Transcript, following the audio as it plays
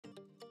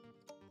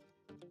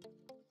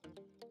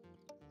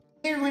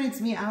everyone,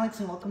 it's me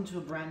Alex and welcome to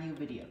a brand new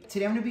video.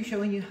 Today I'm going to be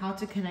showing you how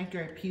to connect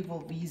your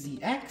IPEVO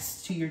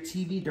VZX to your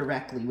TV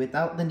directly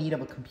without the need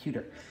of a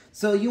computer.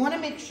 So you want to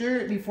make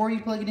sure before you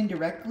plug it in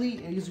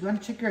directly, you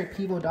want to check your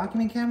IPEVO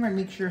document camera and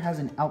make sure it has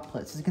an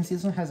output. So as you can see,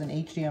 this one has an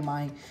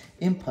HDMI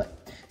input.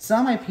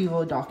 Some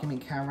IPEVO document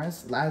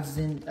cameras, as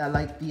in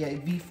like the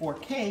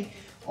V4K,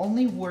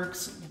 only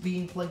works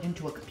being plugged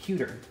into a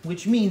computer,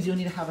 which means you'll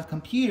need to have a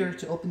computer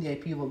to open the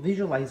IPEVO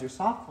visualizer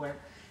software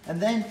and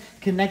then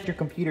connect your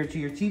computer to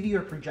your TV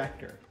or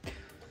projector.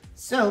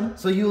 So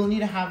you will need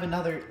to have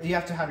you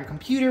have to have your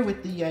computer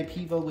with the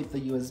IPEVO with the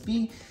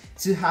USB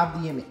to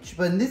have the image.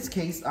 But in this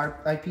case,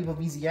 our IPEVO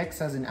VZX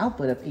has an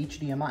output of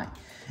HDMI.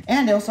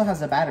 And it also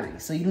has a battery,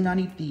 so you do not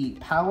need the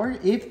power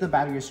if the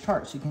battery is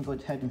charged. You can go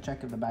ahead and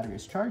check if the battery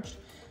is charged.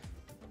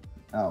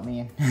 Oh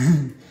man,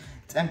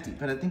 it's empty,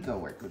 but I think it'll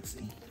work. Let's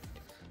see.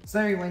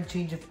 Sorry, one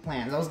change of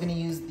plans. I was gonna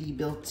use the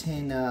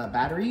built-in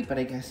battery, but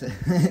I guess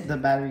the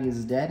battery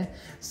is dead.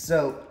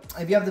 So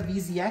if you have the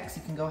VZX,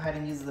 you can go ahead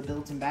and use the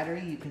built-in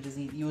battery.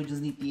 You would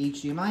just need the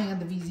HDMI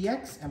and the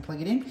VZX and plug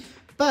it in.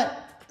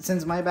 But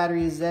since my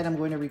battery is dead, I'm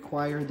going to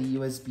require the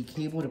USB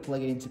cable to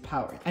plug it into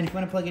power. And if you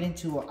want to plug it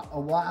into a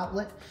wall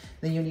outlet,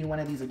 then you'll need one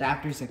of these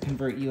adapters that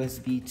convert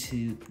USB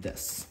to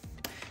this.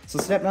 So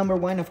step number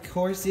one, of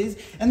course, is,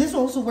 and this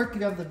will also work if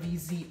you have the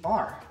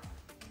VZR.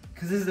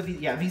 Because this is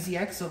the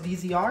VZX, so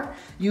VZR,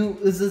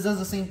 this does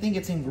the same thing,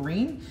 it's in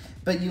green,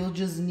 but you'll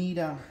just need,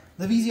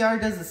 the VZR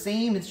does the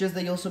same, it's just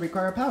that you also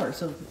require power.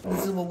 So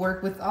this will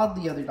work with all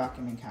the other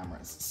document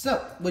cameras.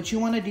 So what you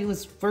want to do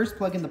is first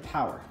plug in the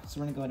power. So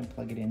we're going to go ahead and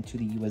plug it into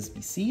the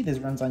USB-C. This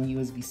runs on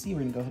USB-C,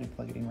 we're going to go ahead and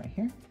plug it in right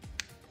here.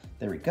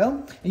 There we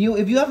go. And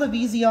if you have the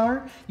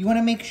VZR, you want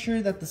to make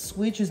sure that the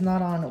switch is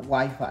not on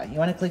Wi-Fi. You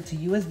want to click to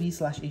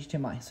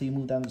USB/HDMI. So you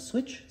move down the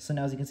switch. So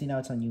now as you can see, now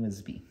it's on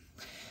USB.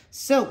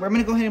 So we're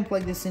gonna go ahead and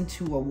plug this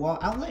into a wall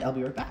outlet. I'll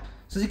be right back.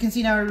 So as you can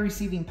see now we're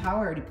receiving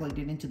power. I already plugged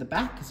it into the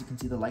back. As you can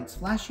see the lights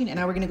flashing. And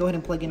now we're gonna go ahead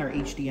and plug in our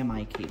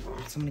HDMI cable.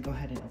 So I'm gonna go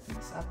ahead and open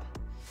this up.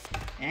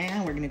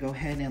 And we're gonna go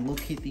ahead and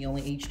locate the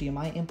only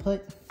HDMI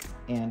input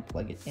and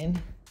plug it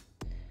in.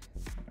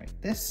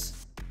 Like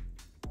this.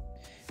 It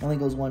only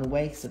goes one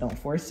way, so don't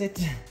force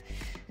it.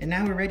 And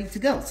now we're ready to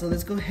go. So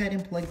let's go ahead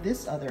and plug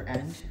this other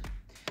end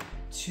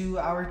to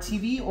our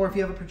TV, or if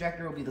you have a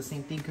projector, it'll be the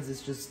same thing because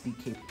it's just the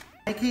cable.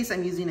 In my case,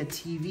 I'm using a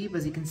TV, but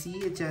as you can see,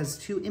 it has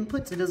two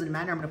inputs. It doesn't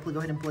matter. I'm going to go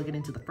ahead and plug it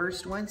into the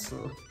first one. So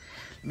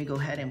let me go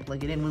ahead and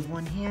plug it in with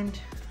one hand.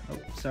 Oh,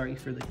 sorry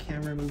for the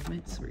camera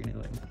movement. So we're going to go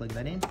ahead and plug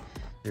that in.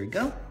 There we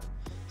go.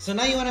 So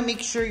now you want to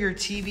make sure your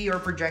TV or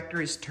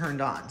projector is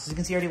turned on. So as you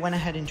can see, I already went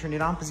ahead and turned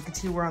it on, but as you can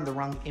see, we're on the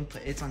wrong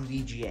input. It's on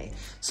VGA.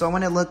 So I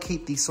want to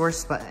locate the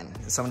source button.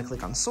 So I'm going to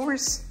click on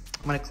source.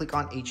 I'm going to click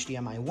on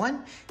HDMI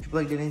 1. If you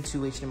plugged it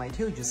into HDMI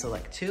 2, just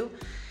select 2.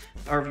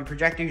 Or if your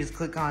projector, you just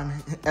click on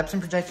Epson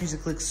projector, you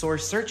just click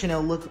source search and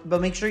it'll look, but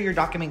make sure your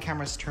document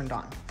camera is turned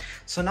on.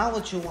 So now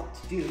what you'll want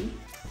to do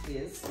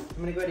is,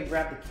 I'm gonna go ahead and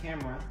grab the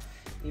camera,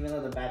 even though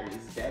the battery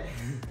is dead.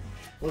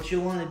 What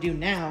you'll want to do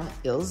now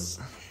is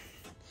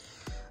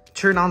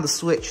turn on the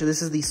switch. So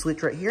this is the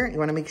switch right here. You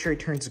want to make sure it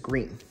turns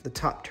green. The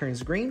top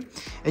turns green,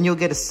 and you'll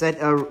get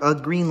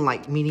a green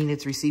light, meaning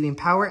it's receiving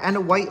power, and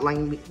a white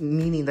light,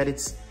 meaning that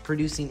it's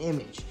producing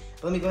image.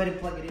 But let me go ahead and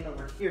plug it in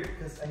over here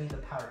because I need the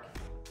power cable.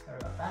 Sorry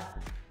about that.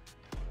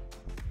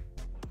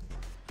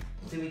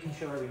 So we can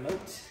show our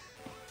remote.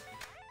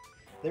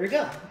 There we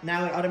go.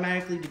 Now it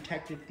automatically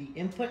detected the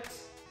input.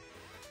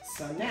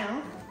 So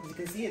now, as you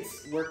can see,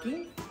 it's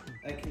working.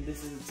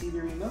 This is the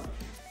TV remote.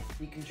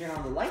 You can turn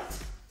on the light.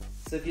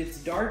 So if it's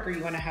dark or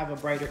you want to have a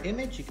brighter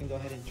image, you can go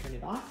ahead and turn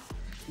it on.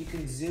 You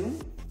can zoom.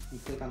 You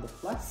click on the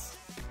plus.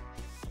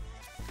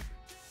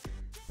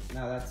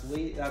 Now that's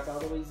all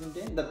the way zoomed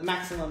in. The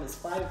maximum is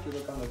 5 if you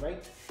look on the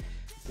right.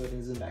 Let's go ahead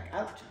and zoom back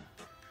out.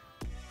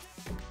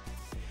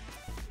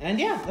 And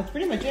yeah, that's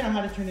pretty much it on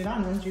how to turn it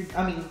on. Once you're,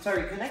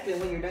 connect it.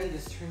 When you're done, you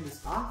just turn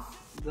this off,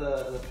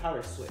 the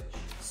power switch.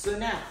 So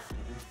now,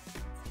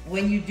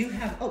 when you do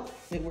have,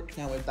 it works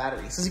now with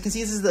battery. So as you can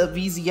see, this is the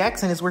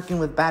VZX and it's working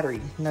with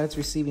battery. Now it's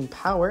receiving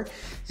power. So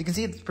you can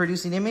see it's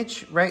producing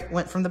image, right,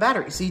 went from the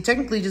battery. So you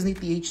technically just need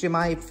the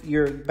HDMI if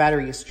your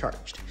battery is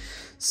charged.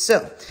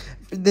 So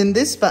then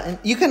this button,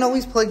 you can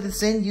always plug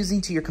this in using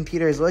to your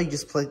computer as well. You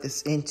just plug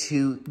this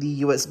into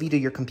the USB to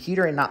your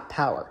computer and not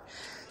power.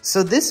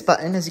 So this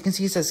button, as you can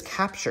see, it says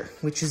capture,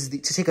 which is to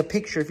take a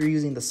picture if you're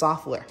using the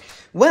software.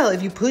 Well,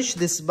 if you push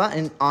this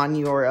button on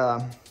your,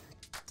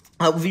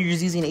 if you're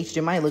just using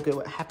HDMI, look at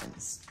what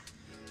happens.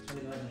 I'm going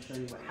to go ahead and show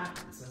you what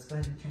happens. So let's go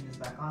ahead and turn this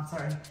back on.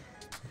 Sorry,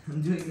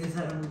 I'm doing this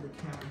out of the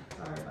camera.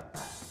 Sorry about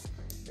that.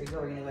 There you go.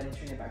 We're going to go ahead and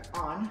turn it back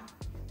on.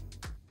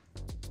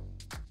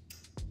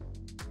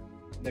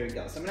 There we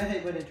go. So I'm going to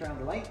go ahead and turn on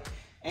the light.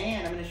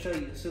 And I'm going to show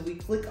you. So we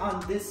click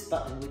on this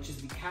button, which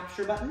is the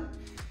capture button,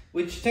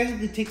 which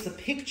technically takes a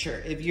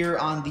picture if you're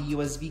on the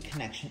USB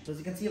connection. So as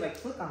you can see, if I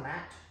click on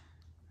that,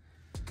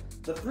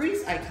 the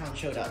freeze icon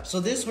showed up. So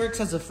this works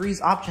as a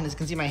freeze option. As you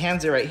can see, my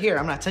hands are right here.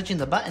 I'm not touching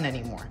the button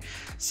anymore.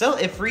 So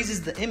it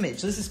freezes the image.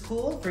 So this is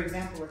cool. For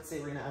example, let's say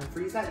we're gonna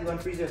unfreeze that. You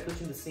unfreeze it by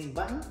pushing the same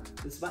button,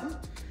 this button.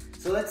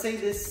 So let's say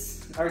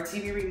our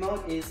TV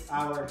remote is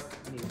our,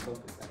 I need to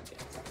focus that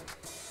again.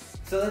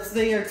 So let's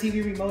say our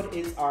TV remote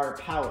is our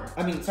power.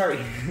 I mean, sorry,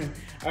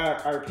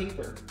 our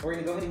paper. We're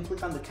gonna go ahead and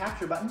click on the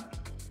capture button.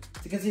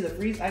 So you can see the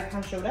freeze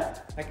icon showed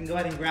up. I can go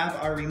ahead and grab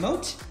our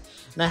remote.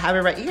 And I have it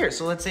right here.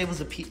 So let's say it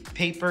was a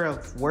paper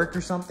of work or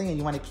something and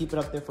you want to keep it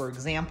up there for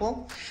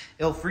example,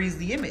 it'll freeze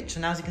the image. So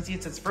now as you can see,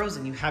 it says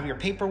frozen. You have your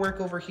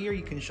paperwork over here.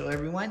 You can show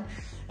everyone.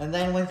 And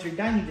then once you're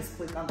done, you just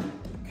click on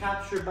the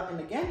capture button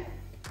again.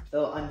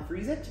 It'll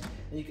unfreeze it.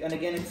 And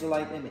again, it's a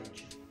live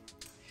image.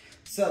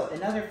 So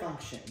another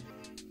function,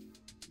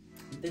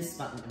 this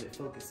button, if it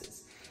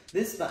focuses.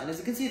 This button, as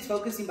you can see, it's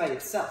focusing by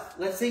itself.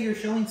 Let's say you're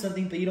showing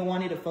something, but you don't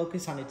want it to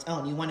focus on its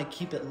own. You want to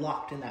keep it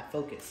locked in that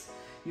focus.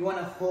 You want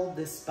to hold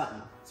this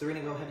button. So we're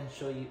going to go ahead and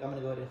show you. I'm going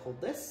to go ahead and hold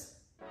this.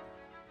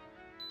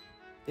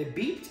 It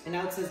beeped, and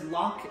now it says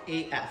lock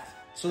AF.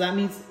 So that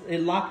means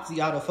it locked the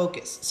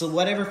autofocus. So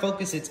whatever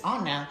focus it's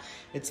on now,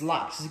 it's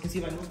locked. So as you can see,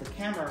 if I move the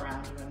camera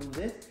around, if I move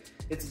it,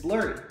 it's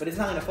blurry, but it's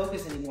not going to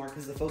focus anymore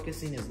because the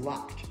focusing is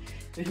locked.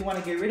 If you want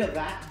to get rid of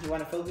that, you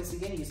want to focus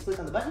again, you just click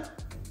on the button,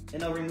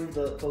 and it'll remove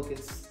the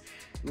focus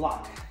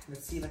lock.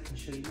 Let's see if I can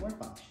show you more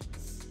functions.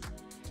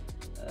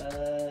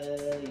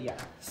 Yeah.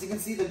 So you can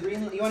see the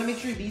green, you want to make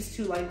sure these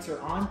two lights are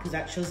on because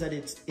that shows that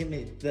its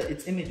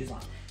image is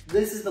on.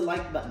 This is the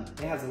light button.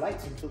 It has a light,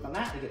 so you can click on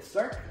that, it gets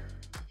dark.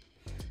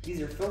 These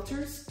are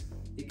filters.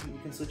 You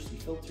can switch the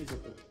filters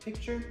of the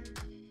picture.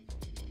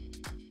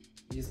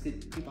 You just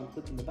keep on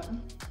clicking the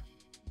button.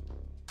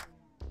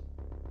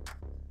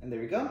 And there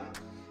we go.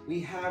 We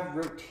have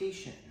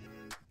rotation.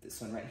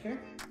 This one right here.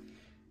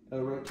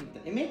 It'll rotate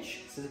the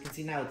image. So you can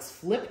see now it's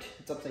flipped.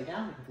 It's upside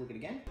down. You can click it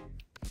again.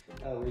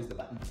 Oh, where's the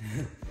button?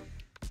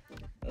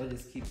 I'll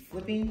just keep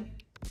flipping,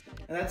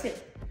 and that's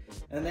it.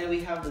 And then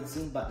we have the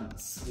zoom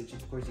buttons, which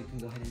of course you can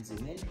go ahead and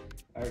zoom in.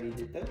 I already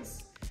did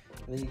those.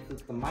 And then you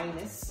click the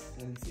minus.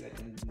 Let me see if I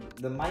can.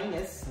 The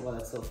minus, well,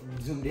 that's still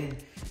zoomed in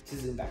to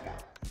zoom back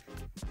out.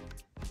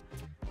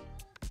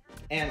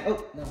 And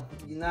oh no,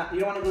 you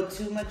don't want to go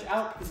too much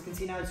out because you can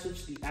see now it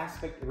switched the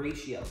aspect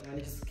ratio. You want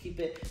to just keep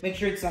it, make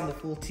sure it's on the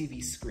full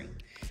TV screen.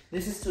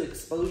 This is to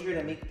exposure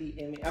to make the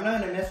image. I'm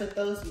not going to mess with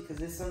those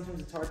because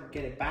sometimes it's hard to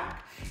get it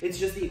back. It's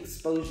just the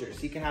exposure,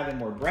 so you can have it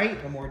more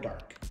bright or more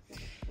dark.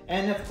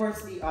 And of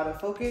course the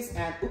autofocus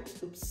and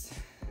oops.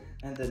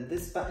 And then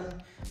this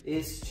button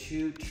is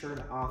to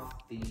turn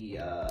off the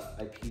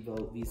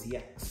IPEVO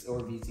VZX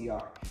or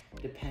VZR,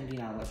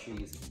 depending on what you're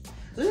using.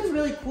 So this is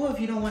really cool if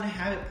you don't want to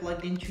have it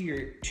plugged into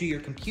your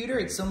computer.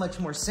 It's so much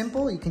more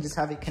simple. You can just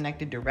have it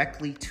connected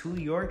directly to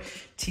your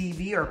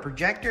TV or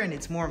projector, and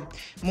it's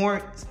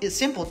it's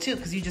simple too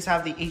because you just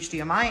have the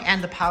HDMI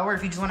and the power.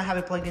 If you just want to have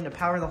it plugged into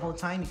power the whole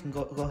time, you can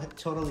go ahead,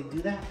 totally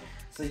do that.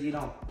 So you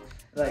don't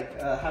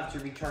have to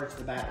recharge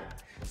the battery.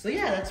 So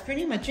yeah, that's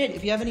pretty much it.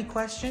 If you have any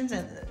questions, go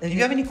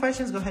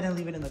ahead and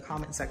leave it in the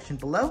comment section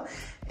below.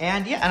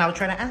 And yeah, and I'll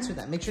try to answer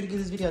that. Make sure to give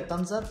this video a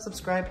thumbs up,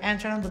 subscribe, and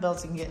turn on the bell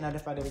so you can get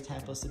notified every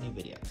time I post a new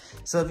video.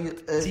 So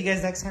see you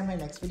guys next time in my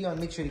next video, and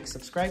make sure to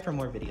subscribe for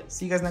more videos.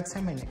 See you guys next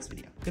time in my next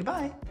video.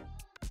 Goodbye.